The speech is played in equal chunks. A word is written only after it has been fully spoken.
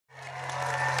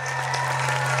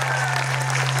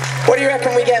do you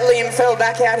reckon we get Liam Fell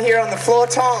back out here on the floor,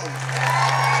 Tom?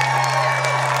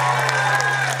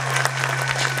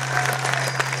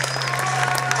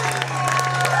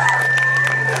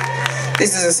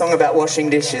 This is a song about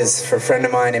washing dishes for a friend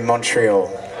of mine in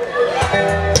Montreal.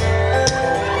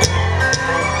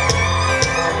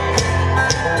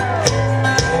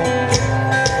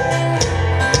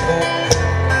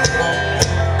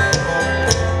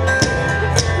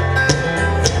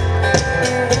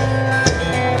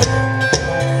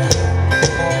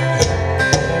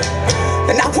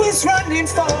 Running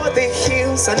for the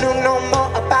hills, I know no more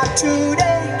about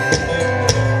today.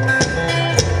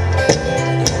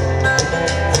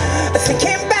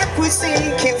 Thinking backwards,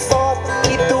 thinking forth,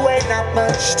 either way, not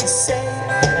much to say.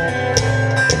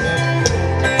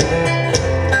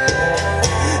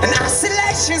 And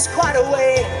isolation's quite a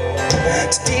way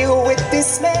to deal with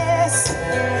this mess.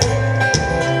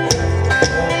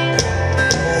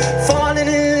 Falling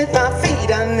at my feet,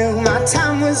 I knew my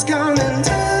time was gone and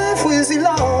life was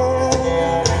long.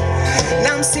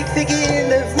 Now I'm sick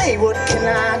thinking of me, what can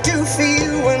I do for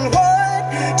you and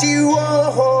what do you want?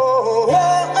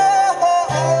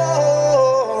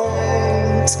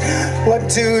 What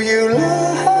do you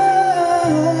love?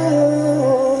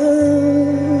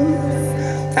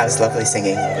 That was lovely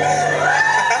singing.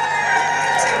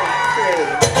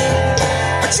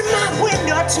 Put your my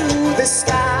window to the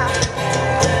sky.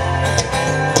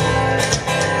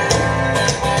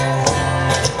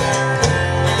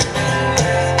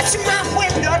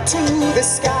 To the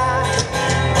sky.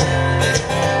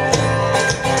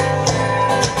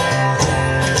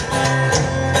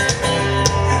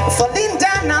 Falling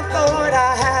down, I thought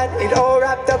I had it all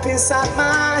wrapped up inside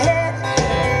my head,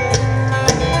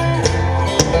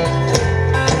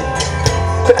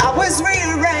 but I was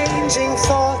rearranging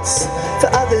thoughts for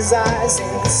others' eyes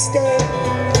instead.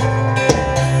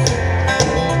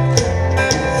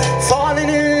 Falling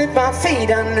at my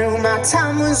feet, I knew my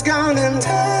time was gone and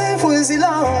life was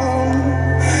alone.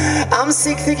 I'm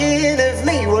sick thinking of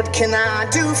me, what can I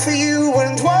do for you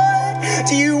and what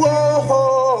do you want?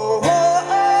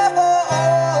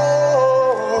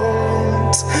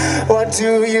 What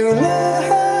do you love?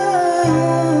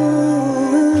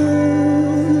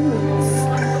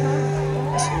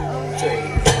 2, 3.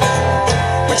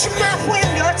 Put your mouth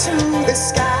window to the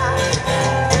sky.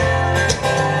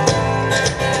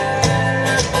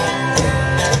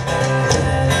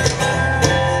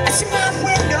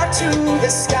 To the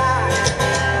sky.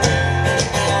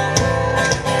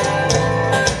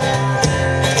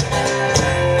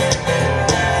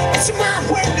 It's my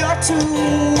window to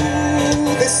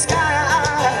the sky.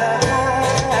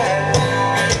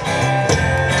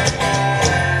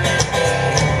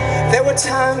 There were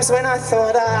times when I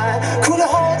thought I could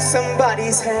hold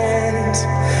somebody's hand,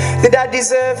 that I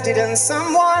deserved it and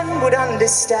someone would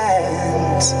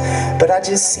understand, but I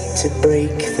just seem to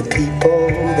break the people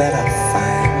that I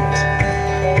find.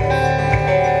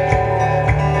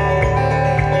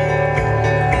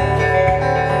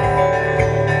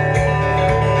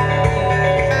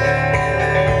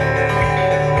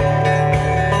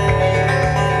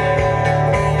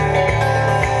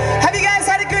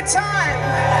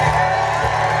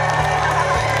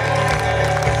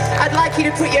 You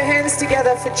to put your hands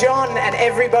together for John and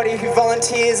everybody who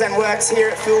volunteers and works here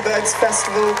at Filberg's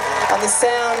festival, on the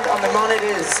sound, on the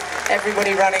monitors,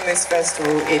 everybody running this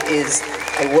festival. It is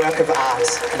a work of art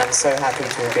and I'm so happy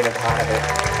to have been a part of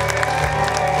it.